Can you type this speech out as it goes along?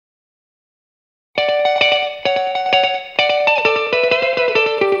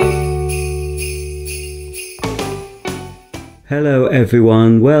Hello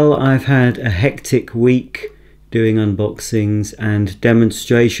everyone. Well, I've had a hectic week doing unboxings and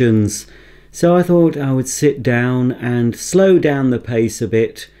demonstrations, so I thought I would sit down and slow down the pace a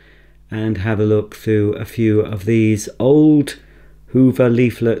bit and have a look through a few of these old Hoover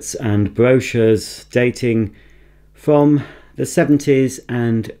leaflets and brochures dating from the 70s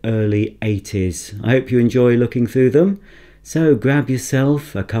and early 80s. I hope you enjoy looking through them, so grab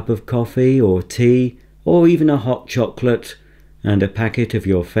yourself a cup of coffee or tea or even a hot chocolate and a packet of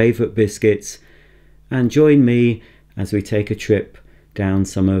your favourite biscuits, and join me as we take a trip down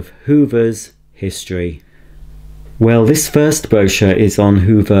some of Hoover's history. Well, this first brochure is on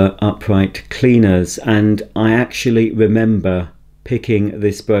Hoover upright cleaners, and I actually remember picking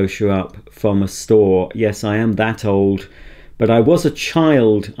this brochure up from a store. Yes, I am that old, but I was a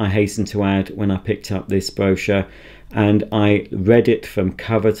child, I hasten to add, when I picked up this brochure, and I read it from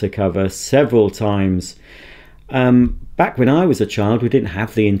cover to cover several times. Back when I was a child, we didn't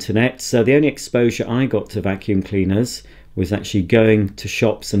have the internet, so the only exposure I got to vacuum cleaners was actually going to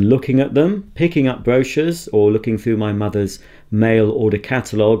shops and looking at them, picking up brochures, or looking through my mother's mail order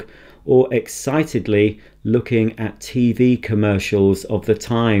catalogue, or excitedly looking at TV commercials of the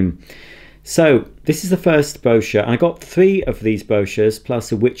time. So this is the first brochure. I got 3 of these brochures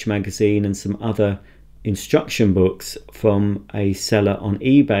plus a witch magazine and some other instruction books from a seller on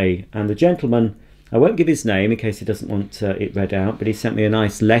eBay, and the gentleman, I won't give his name in case he doesn't want it read out, but he sent me a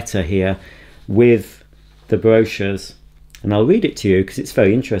nice letter here with the brochures, and I'll read it to you because it's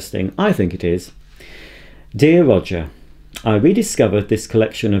very interesting. I think it is. Dear Roger, I rediscovered this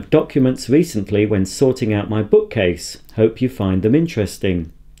collection of documents recently when sorting out my bookcase. Hope you find them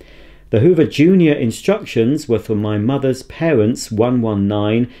interesting. The Hoover Junior instructions were from my mother's parents'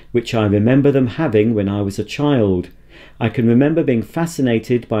 119, which I remember them having when I was a child. I can remember being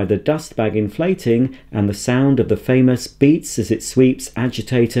fascinated by the dust bag inflating and the sound of the famous beats as it sweeps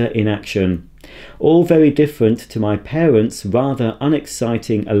agitator in action. All very different to my parents' rather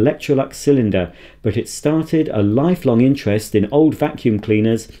unexciting Electrolux cylinder, but it started a lifelong interest in old vacuum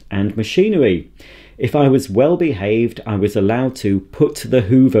cleaners and machinery. If I was well behaved, I was allowed to put the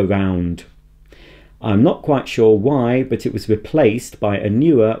Hoover round. I'm not quite sure why, but it was replaced by a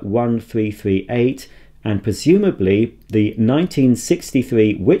newer 1338, and presumably the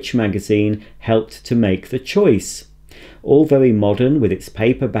 1963 Witch magazine helped to make the choice. All very modern with its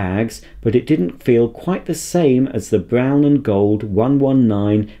paper bags, but it didn't feel quite the same as the brown and gold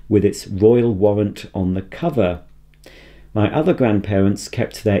 119 with its royal warrant on the cover. My other grandparents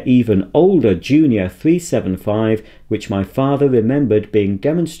kept their even older Junior 375, which my father remembered being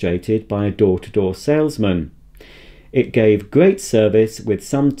demonstrated by a door-to-door salesman. It gave great service with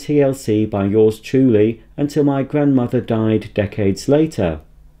some TLC by yours truly until my grandmother died decades later.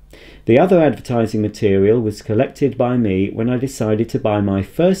 The other advertising material was collected by me when I decided to buy my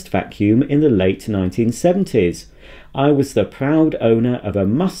first vacuum in the late 1970s. I was the proud owner of a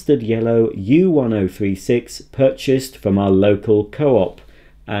mustard yellow U1036 purchased from our local co-op,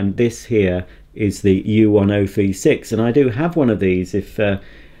 and this here is the U1036, and I do have one of these if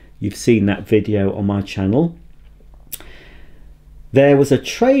you've seen that video on my channel. There was a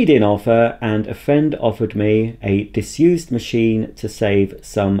trade-in offer and a friend offered me a disused machine to save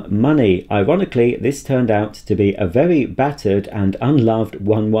some money. Ironically, this turned out to be a very battered and unloved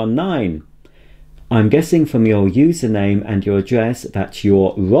 119. I'm guessing from your username and your address that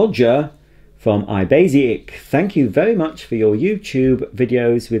you're Roger from ibaisaic. Thank you very much for your YouTube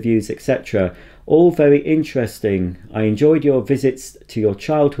videos, reviews, etc. All very interesting. I enjoyed your visits to your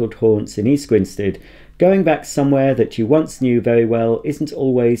childhood haunts in East Grinstead. Going back somewhere that you once knew very well isn't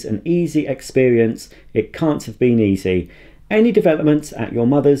always an easy experience. It can't have been easy. Any developments at your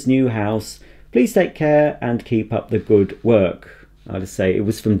mother's new house? Please take care and keep up the good work. I'll just say it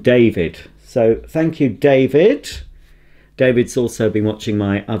was from David. So thank you, David. David's also been watching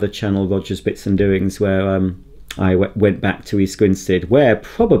my other channel, Roger's Bits and Doings, where I went back to East Grinstead, where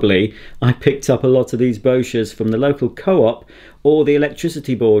probably I picked up a lot of these brochures from the local co-op or the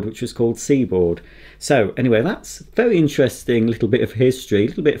electricity board, which was called Seaboard. So anyway, that's a very interesting little bit of history, a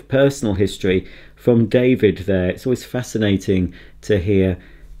little bit of personal history from David there. It's always fascinating to hear.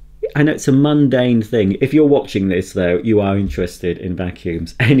 I know it's a mundane thing. If you're watching this, though, you are interested in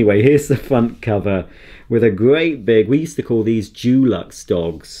vacuums. Anyway, here's the front cover with a great big, we used to call these Dulux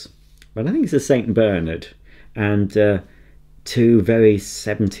dogs, but I think it's a St. Bernard, and 2 very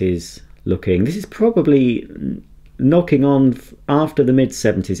 70s looking. This is probably knocking on after the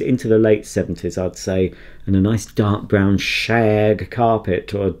mid-70s into the late 70s, I'd say, and a nice dark brown shag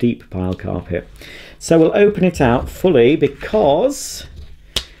carpet or a deep pile carpet. So we'll open it out fully because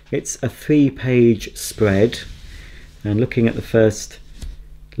it's a 3-page spread And looking at the first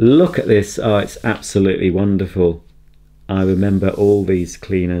look at this, oh, it's absolutely wonderful. I remember all these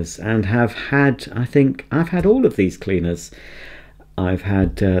cleaners and have had, I think I've had all of these cleaners. I've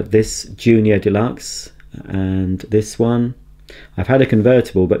had this Junior Deluxe and this one. I've had a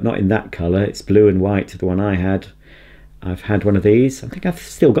convertible, but not in that colour. It's blue and white, the one I had. I've had one of these. I think I've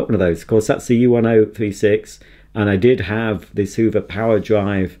still got one of those. Of course, that's the U1036. And I did have this Hoover Power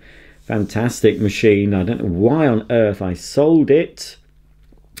Drive. Fantastic machine. I don't know why on earth I sold it.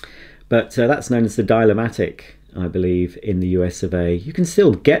 But that's known as the Dial-O-Matic, I believe, in the US of A. You can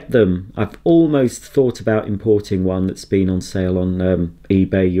still get them. I've almost thought about importing one that's been on sale on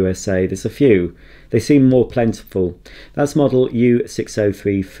eBay USA. There's a few. They seem more plentiful. That's model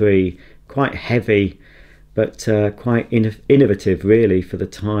U6033. Quite heavy, but quite innovative really for the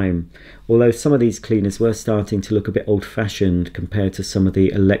time. Although some of these cleaners were starting to look a bit old-fashioned compared to some of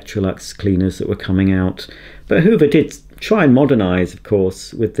the Electrolux cleaners that were coming out. But Hoover did try and modernise, of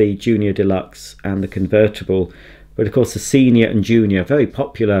course, with the Junior Deluxe and the convertible. But of course the Senior and Junior, very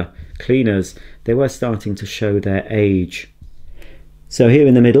popular cleaners, they were starting to show their age. So here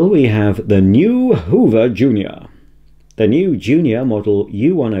in the middle we have the new Hoover Junior. The new Junior model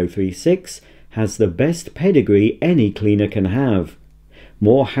U1036 has the best pedigree any cleaner can have.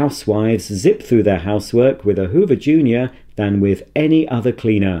 More housewives zip through their housework with a Hoover Junior than with any other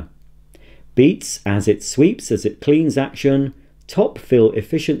cleaner. Beats as it sweeps as it cleans action, top fill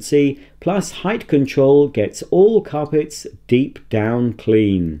efficiency plus height control gets all carpets deep down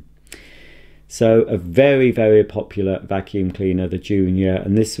clean. So a very, very popular vacuum cleaner, the Junior,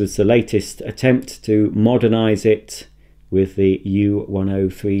 and this was the latest attempt to modernise it with the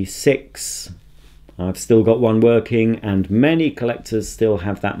U1036. I've still got one working, and many collectors still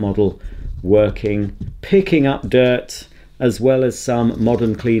have that model working, picking up dirt, as well as some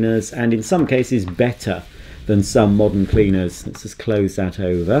modern cleaners, and in some cases better than some modern cleaners. Let's just close that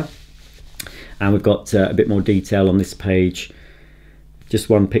over. And we've got a bit more detail on this page. Just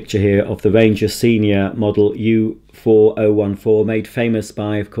one picture here of the Ranger Senior model U4014, made famous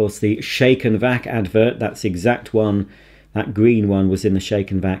by, of course, the Shake and Vac advert. That's the exact one. That green one was in the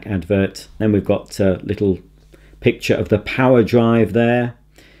Shake and Vac advert. Then we've got a little picture of the Power Drive there.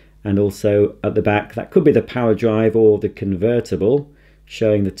 And also at the back, that could be the Power Drive or the convertible,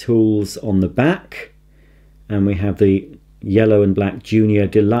 showing the tools on the back. And we have the yellow and black Junior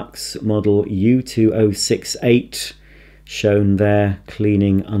Deluxe model U2068 shown there,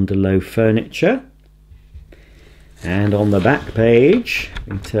 cleaning under low furniture. And on the back page,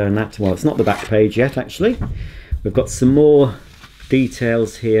 we turn that to, well, it's not the back page yet actually. We've got some more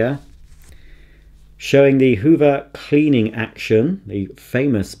details here showing the Hoover cleaning action, the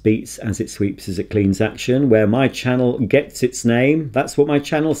famous beats as it sweeps as it cleans action, where my channel gets its name. That's what my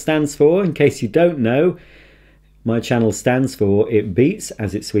channel stands for, in case you don't know. My channel stands for It Beats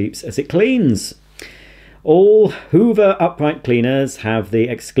as It Sweeps as It Cleans. All Hoover upright cleaners have the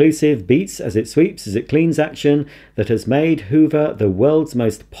exclusive beats as it sweeps as it cleans action that has made Hoover the world's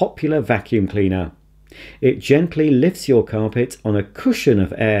most popular vacuum cleaner. It gently lifts your carpet on a cushion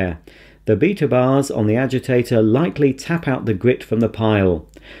of air. The beater bars on the agitator lightly tap out the grit from the pile.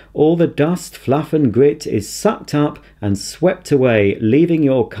 All the dust, fluff and grit is sucked up and swept away, leaving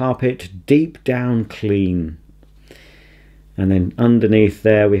your carpet deep down clean. And then underneath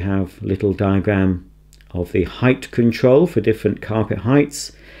there we have a little diagram of the height control for different carpet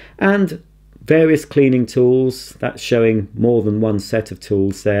heights and various cleaning tools. That's showing more than one set of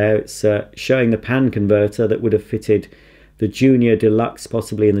tools there. It's showing the pan converter that would have fitted the Junior Deluxe,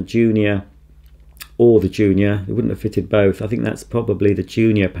 possibly in the Junior or the Junior. It wouldn't have fitted both. I think that's probably the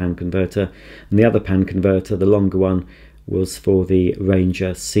Junior pan converter, and the other pan converter, the longer one, was for the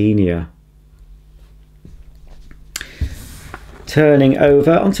Ranger Senior. Turning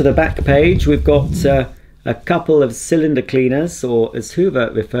over onto the back page, we've got a couple of cylinder cleaners, or as Hoover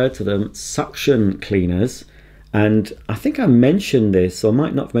referred to them, suction cleaners. And I think I mentioned this, or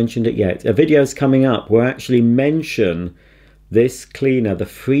might not have mentioned it yet. A video's coming up where I actually mention this cleaner, the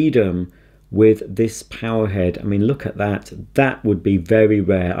Freedom, with this power head. I mean, look at that. That would be very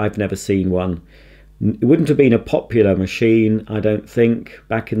rare. I've never seen one. It wouldn't have been a popular machine, I don't think.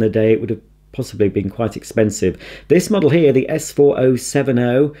 Back in the day, it would have possibly been quite expensive. This model here, the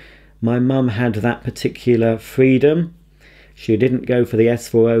S4070, my mum had that particular Freedom. She didn't go for the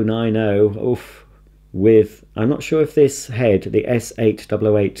S4090. Oof. With, I'm not sure if this head, the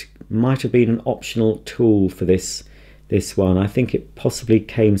S8008, might have been an optional tool for this one. I think it possibly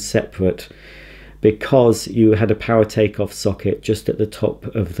came separate because you had a power takeoff socket just at the top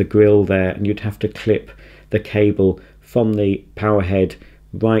of the grill there, and you'd have to clip the cable from the power head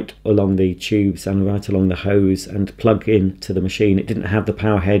right along the tubes and right along the hose and plug into the machine. It didn't have the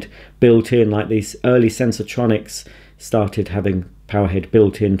power head built in like these early Sensortronics started having power head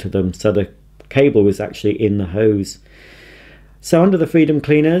built into them, so the cable was actually in the hose. So under the Freedom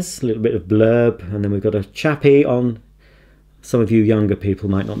cleaners, a little bit of blurb, and then we've got a chappie on. Some of you younger people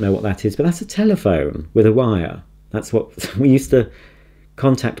might not know what that is, but that's a telephone with a wire. That's what we used to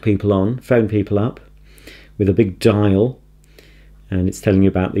contact people on, phone people up with a big dial, and it's telling you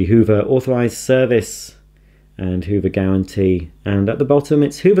about the Hoover authorised service and Hoover guarantee. And at the bottom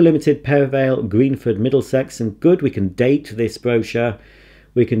it's Hoover Limited, Perivale, Greenford, Middlesex, and good, we can date this brochure.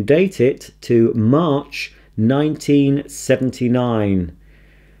 We can date it to March 1979.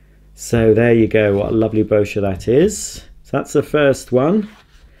 So there you go, what a lovely brochure that is. So that's the first one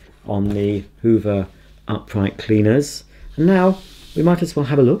on the Hoover upright cleaners. And now we might as well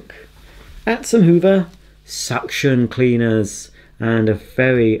have a look at some Hoover suction cleaners, and a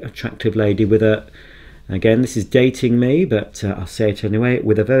very attractive lady with a, again this is dating me, but I'll say it anyway,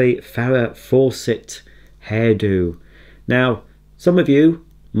 with a very Farrah Fawcett hairdo. Now some of you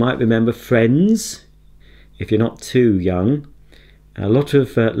might remember Friends, if you're not too young. A lot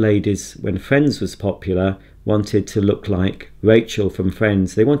of ladies, when Friends was popular, wanted to look like Rachel from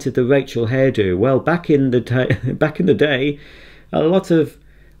Friends. They wanted the Rachel hairdo. Well, back in the day, a lot of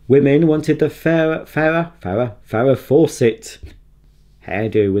women wanted the Farrah Fawcett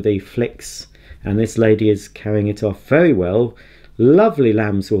hairdo with the flicks, and this lady is carrying it off very well. Lovely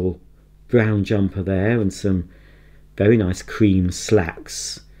lambswool brown jumper there, and some very nice cream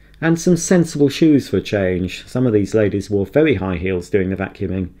slacks, and some sensible shoes for a change. Some of these ladies wore very high heels doing the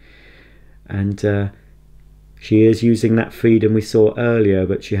vacuuming, and she is using that Freedom we saw earlier,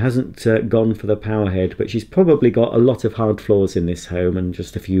 but she hasn't gone for the power head. But she's probably got a lot of hard floors in this home and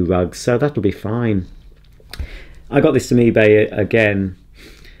just a few rugs, so that'll be fine. I got this from eBay again.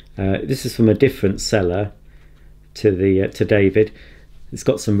 This is from a different seller to David. It's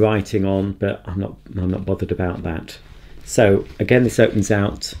got some writing on, but I'm not bothered about that. So again, this opens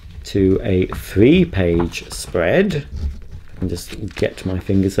out to a 3-page spread. I can just get my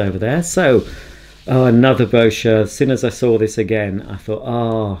fingers over there. So, oh, another brochure. As soon as I saw this again, I thought,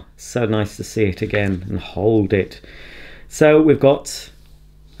 oh, so nice to see it again and hold it. So we've got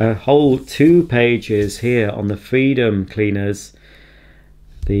a whole 2 pages here on the Freedom cleaners.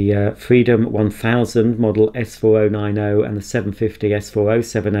 The Freedom 1000 model S4090 and the 750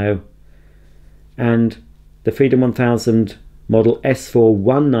 S4070. And the Freedom 1000 model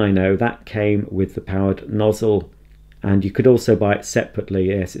S4190, that came with the powered nozzle, and you could also buy it separately.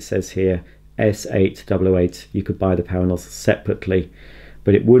 Yes, it says here S808, you could buy the power nozzle separately,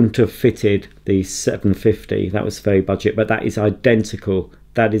 but it wouldn't have fitted the 750. That was very budget, but that is identical.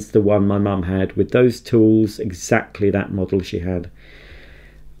 That is the one my mum had with those tools, exactly that model she had.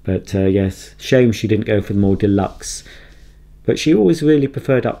 But yes, shame she didn't go for the more deluxe. But she always really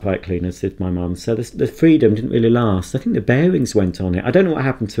preferred upright cleaners, did my mum. So the Freedom didn't really last. I think the bearings went on it. I don't know what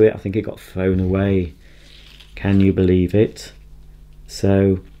happened to it. I think it got thrown away. Can you believe it?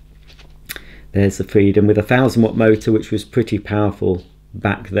 So there's the Freedom with a 1000-watt motor, which was pretty powerful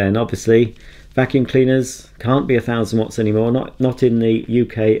back then. Obviously, vacuum cleaners can't be 1000 watts anymore. Not in the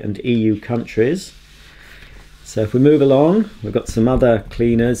UK and EU countries. So if we move along, we've got some other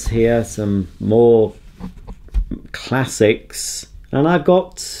cleaners here, some more classics, and I've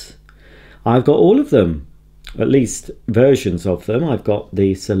got all of them, at least versions of them. I've got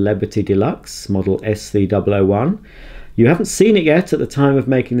the Celebrity Deluxe model S3001. You haven't seen it yet at the time of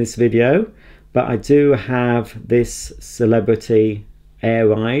making this video, but I do have this Celebrity Air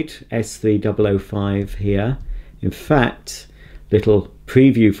Ride S3005 here. In fact, little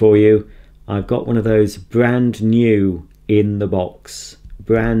preview for you, I've got one of those brand new in the box,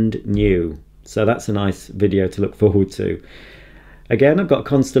 brand new. So that's a nice video to look forward to. Again, I've got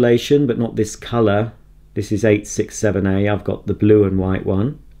Constellation, but not this colour. This is 867A. I've got the blue and white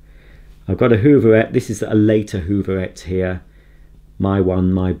one. I've got a Hooverette. This is a later Hooverette here. My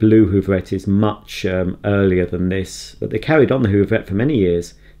blue Hooverette is much earlier than this, but they carried on the Hooverette for many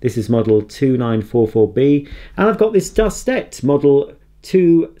years. This is model 2944B, and I've got this Dustette model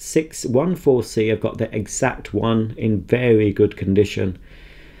 2614C. I've got the exact one in very good condition.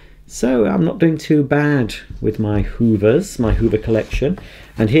 So I'm not doing too bad with my Hoovers, my Hoover collection.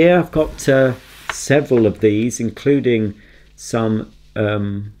 And here I've got several of these, including some,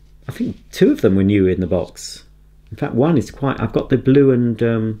 I think 2 of them were new in the box. In fact, one is quite, I've got the blue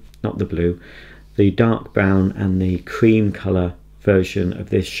and, not the blue, the dark brown and the cream colour version of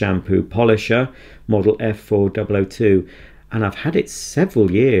this shampoo polisher, model F4002. and I've had it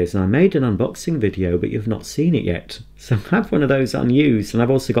several years, and I made an unboxing video, but you've not seen it yet. So I have one of those unused, and I've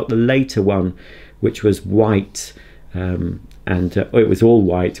also got the later one, which was white, it was all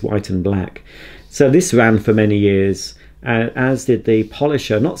white and black. So this ran for many years, as did the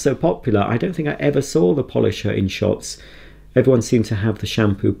polisher. Not so popular. I don't think I ever saw the polisher in shops. Everyone seemed to have the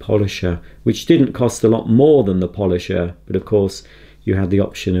shampoo polisher, which didn't cost a lot more than the polisher, but of course you had the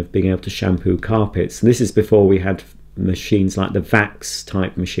option of being able to shampoo carpets. And this is before we had machines like the Vax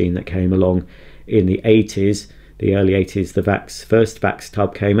type machine that came along in the 80s, the early 80s. The first Vax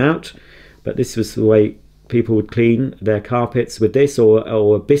tub came out, but this was the way people would clean their carpets, with this,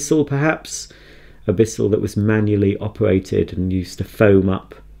 or a Bissell perhaps, a Bissell that was manually operated and used to foam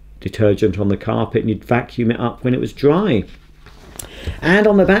up detergent on the carpet, and you'd vacuum it up when it was dry. And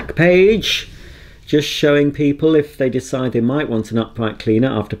on the back page, just showing people, if they decide they might want an upright cleaner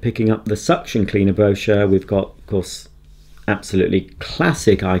after picking up the suction cleaner brochure, we've got, of course, absolutely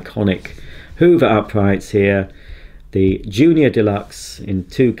classic, iconic Hoover uprights here. The Junior Deluxe in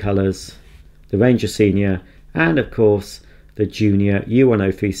 2 colours, the Ranger Senior, and of course the Junior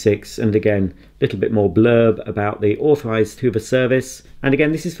U1036. And again, a little bit more blurb about the authorised Hoover service. And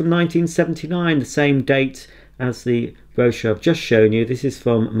again, this is from 1979, the same date as the brochure I've just shown you. This is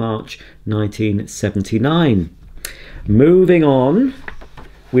from March 1979. Moving on,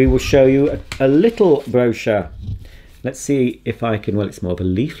 we will show you a little brochure. Let's see if I can, well, it's more of a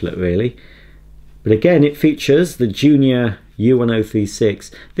leaflet really, but again it features the Junior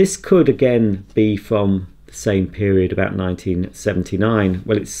U1036. This could again be from the same period, about 1979.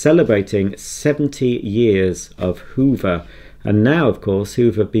 Well, it's celebrating 70 years of Hoover, and now of course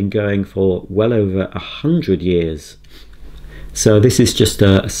Hoover have been going for well over 100 years. So this is just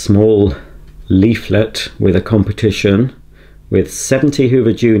a small leaflet with a competition with 70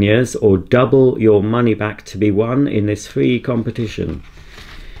 Hoover Juniors, or double your money back to be won in this free competition.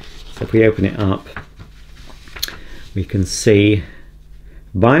 So if we open it up, we can see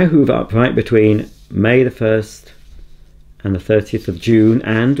buy a Hoover upright between May the 1st and the 30th of June,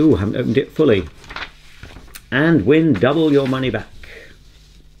 and I haven't opened it fully, and win double your money back.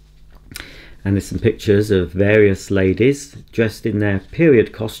 And there's some pictures of various ladies dressed in their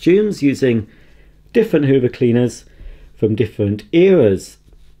period costumes using different Hoover cleaners from different eras.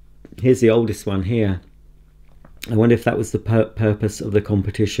 Here's the oldest one here. I wonder if that was the purpose of the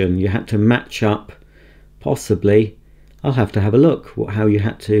competition. You had to match up, possibly. I'll have to have a look how you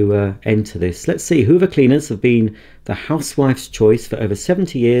had to enter this. Let's see. Hoover cleaners have been the housewife's choice for over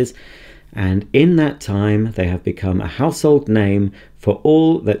 70 years, and in that time they have become a household name for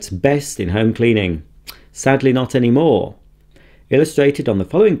all that's best in home cleaning. Sadly, not anymore. Illustrated on the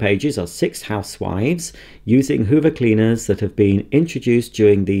following pages are 6 housewives using Hoover cleaners that have been introduced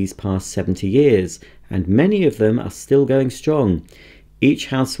during these past 70 years, and many of them are still going strong. Each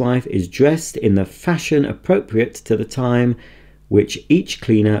housewife is dressed in the fashion appropriate to the time which each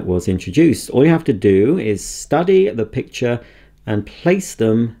cleaner was introduced. All you have to do is study the picture and place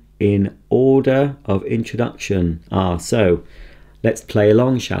them in order of introduction. So let's play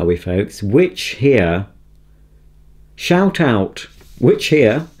along, shall we, folks? Which here, shout out, which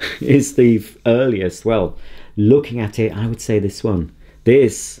here is the earliest? Well, looking at it, I would say this one.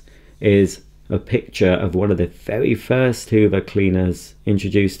 This is a picture of one of the very first Hoover cleaners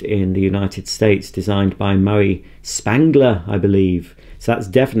introduced in the United States, designed by Murray Spangler, I believe. So that's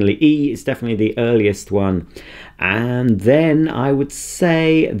definitely, E is definitely the earliest one. And then I would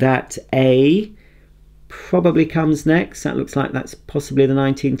say that A probably comes next. That looks like that's possibly the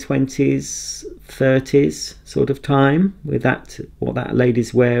 1920s, 30s sort of time, with that, what that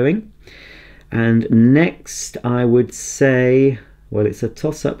lady's wearing. And next I would say, well, it's a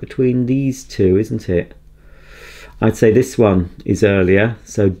toss-up between these two, isn't it? I'd say this one is earlier.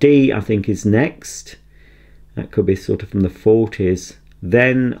 So D, I think, is next. That could be sort of from the 40s.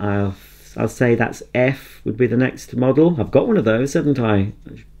 Then I'll say that's F would be the next model. I've got one of those, haven't I?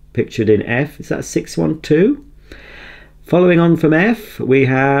 Pictured in F. Is that 612? Following on from F, we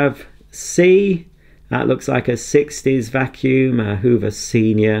have C. That looks like a 60s vacuum, a Hoover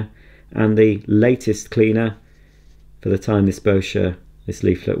Senior, and the latest cleaner for the time this brochure, this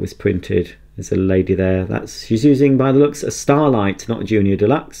leaflet was printed. There's a lady there. She's using, by the looks, a Starlight, not a Junior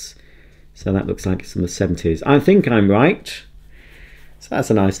Deluxe. So that looks like it's from the 70s. I think I'm right. So that's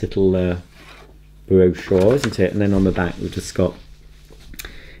a nice little brochure, isn't it? And then on the back we've just got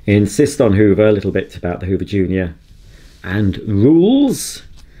insist on Hoover, a little bit about the Hoover Junior and rules,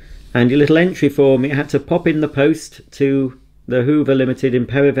 and your little entry form. You had to pop in the post to the Hoover Limited in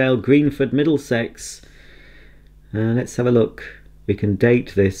Perivale, Greenford, Middlesex. Let's have a look. We can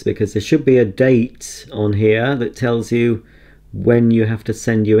date this because there should be a date on here that tells you when you have to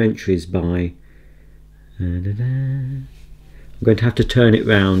send your entries by. I'm going to have to turn it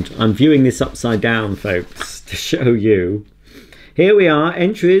round. I'm viewing this upside down, folks, to show you. Here we are.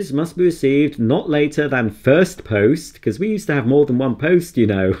 Entries must be received not later than first post, because we used to have more than one post, you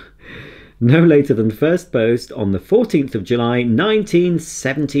know. No later than first post on the 14th of July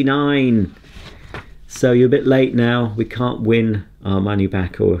 1979. So you're a bit late now. We can't win our money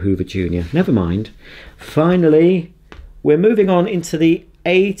back or a Hoover Jr. Never mind. Finally, we're moving on into the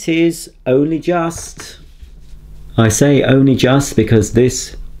 80s, only just. I say only just because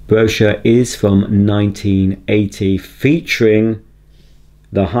this brochure is from 1980, featuring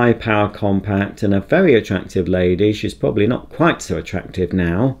the high power compact and a very attractive lady. She's probably not quite so attractive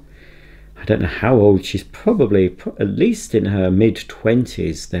now. I don't know how old. She's probably at least in her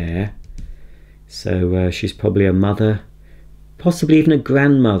mid-20s there. So she's probably a mother, possibly even a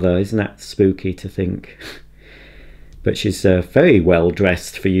grandmother. Isn't that spooky to think? But she's very well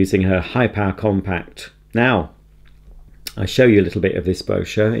dressed for using her high power compact. Now, I'll show you a little bit of this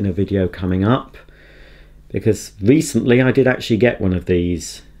brochure in a video coming up, because recently I did actually get one of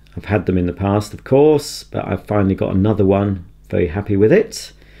these. I've had them in the past, of course, but I've finally got another one. Very happy with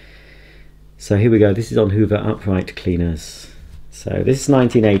it. So here we go. This is on Hoover upright cleaners. So this is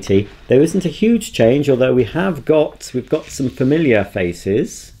 1980. There isn't a huge change, although we've got some familiar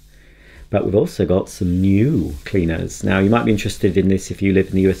faces, but we've also got some new cleaners. Now you might be interested in this if you live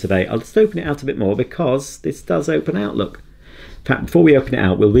in the US of A. I'll just open it out a bit more because this does open out. Look. In fact, before we open it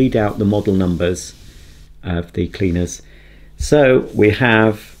out, we'll read out the model numbers of the cleaners. So we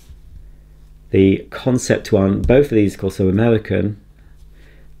have the Concept one. Both of these, of course, are American.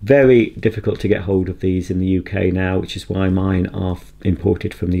 Very difficult to get hold of these in the UK now, which is why mine are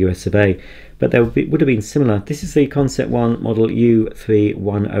imported from the US of A. But they would have been similar. This is the Concept 1 model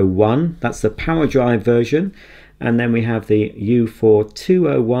U3101. That's the power drive version. And then we have the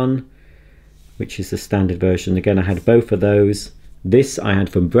U4201, which is the standard version. Again, I had both of those. This I had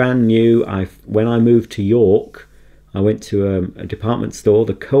from brand new. When I moved to York, I went to a department store,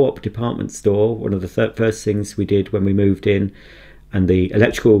 the Co-op department store, one of the first things we did when we moved in. And the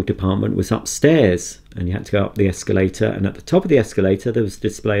electrical department was upstairs, and you had to go up the escalator, and at the top of the escalator there was a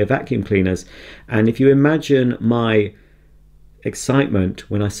display of vacuum cleaners. And if you imagine my excitement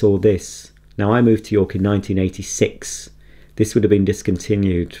when I saw this. Now, I moved to York in 1986. This would have been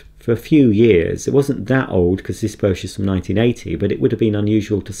discontinued for a few years. It wasn't that old because this brochure is from 1980, but it would have been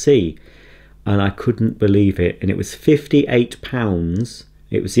unusual to see. And I couldn't believe it. And it was £58.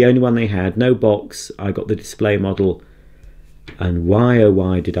 It was the only one they had, no box. I got the display model. And why, oh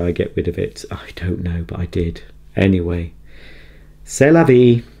why did I get rid of it? I don't know, but I did. Anyway, c'est la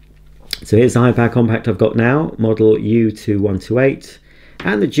vie. So here's the high power compact I've got now, model U2128.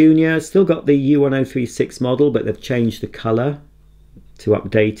 And the Junior, still got the U1036 model, but they've changed the colour to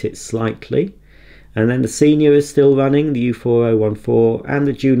update it slightly. And then the Senior is still running, the U4014, and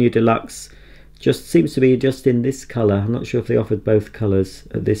the Junior Deluxe just seems to be just in this colour. I'm not sure if they offered both colours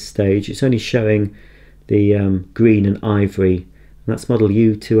at this stage. It's only showing the green and ivory, and that's model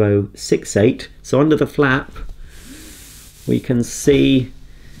U2068. So under the flap we can see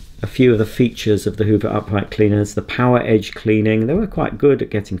a few of the features of the Hoover upright cleaners. The power edge cleaning, they were quite good at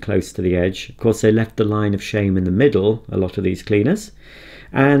getting close to the edge. Of course, they left the line of shame in the middle, a lot of these cleaners.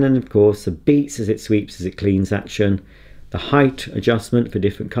 And then of course the beats as it sweeps, as it cleans action, the height adjustment for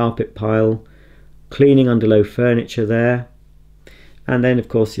different carpet pile, cleaning under low furniture there. And then of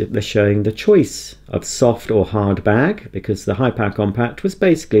course they're showing the choice of soft or hard bag, because the high power compact was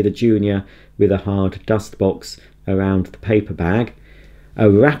basically the Junior with a hard dust box around the paper bag, a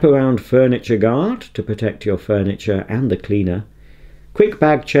wraparound furniture guard to protect your furniture and the cleaner, quick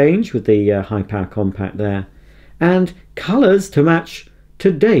bag change with the high power compact there, and colours to match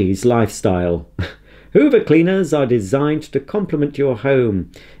today's lifestyle. Hoover cleaners are designed to complement your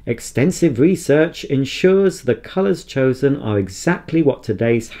home. Extensive research ensures the colours chosen are exactly what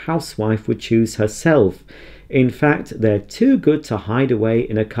today's housewife would choose herself. In fact, they're too good to hide away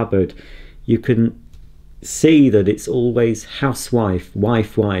in a cupboard. You can see that it's always housewife,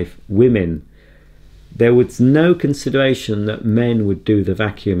 wife, women. There was no consideration that men would do the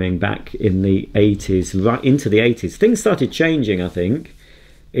vacuuming back in the 80s, right into the 80s. Things started changing, I think.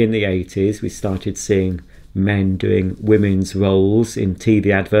 In the 80s, we started seeing men doing women's roles in TV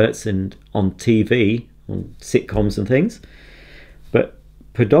adverts and on TV, on sitcoms and things. But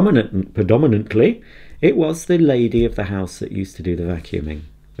predominantly, it was the lady of the house that used to do the vacuuming.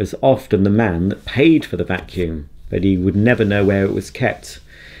 It was often the man that paid for the vacuum, but he would never know where it was kept,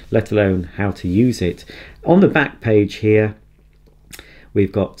 let alone how to use it. On the back page here,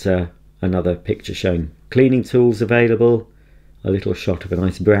 we've got another picture showing cleaning tools available, a little shot of a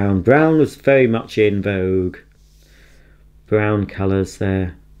nice brown. Brown was very much in vogue. Brown colours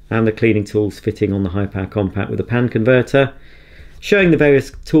there. And the cleaning tools fitting on the high power compact with a pan converter. Showing the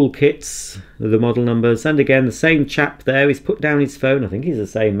various toolkits, the model numbers, and again the same chap there. He's put down his phone. I think he's the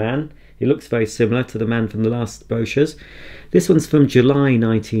same man. He looks very similar to the man from the last brochures. This one's from July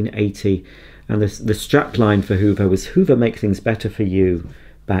 1980, and the strap line for Hoover was "Hoover, make things better for you,"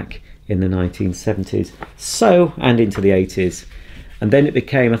 back in the 1970s. So, and into the 80s. And then it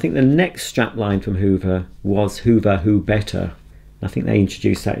became, I think the next strap line from Hoover was "Hoover, who better?" I think they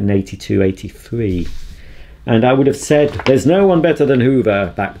introduced that in 82, 83. And I would have said, there's no one better than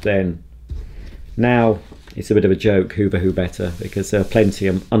Hoover back then. Now, it's a bit of a joke, Hoover, who better? Because there are plenty.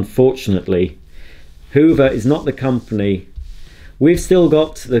 Unfortunately, Hoover is not the company. We've still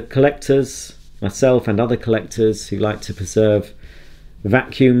got the collectors, myself and other collectors who like to preserve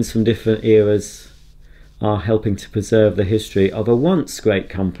vacuums from different eras, are helping to preserve the history of a once great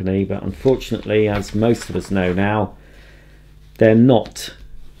company. But unfortunately, as most of us know now, they're not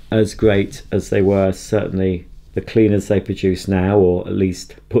as great as they were. Certainly the cleaners they produce now, or at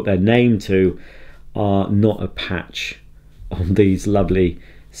least put their name to, are not a patch on these lovely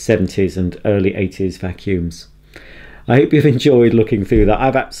 70s and early 80s vacuums. I hope you've enjoyed looking through that.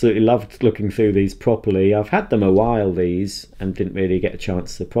 I've absolutely loved looking through these properly. I've had them a while, these, and didn't really get a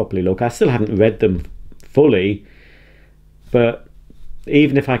chance to properly look. I still haven't read them fully, but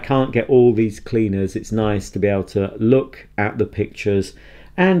even if I can't get all these cleaners, it's nice to be able to look at the pictures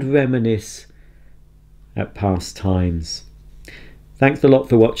and reminisce at past times. Thanks a lot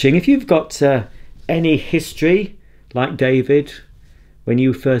for watching. If you've got any history, like David, when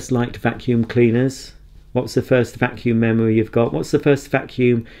you first liked vacuum cleaners, what's the first vacuum memory you've got? What's the first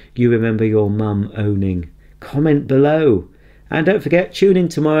vacuum you remember your mum owning? Comment below. And don't forget, tune in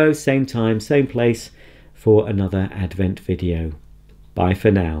tomorrow, same time, same place, for another Advent video. Bye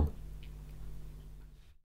for now.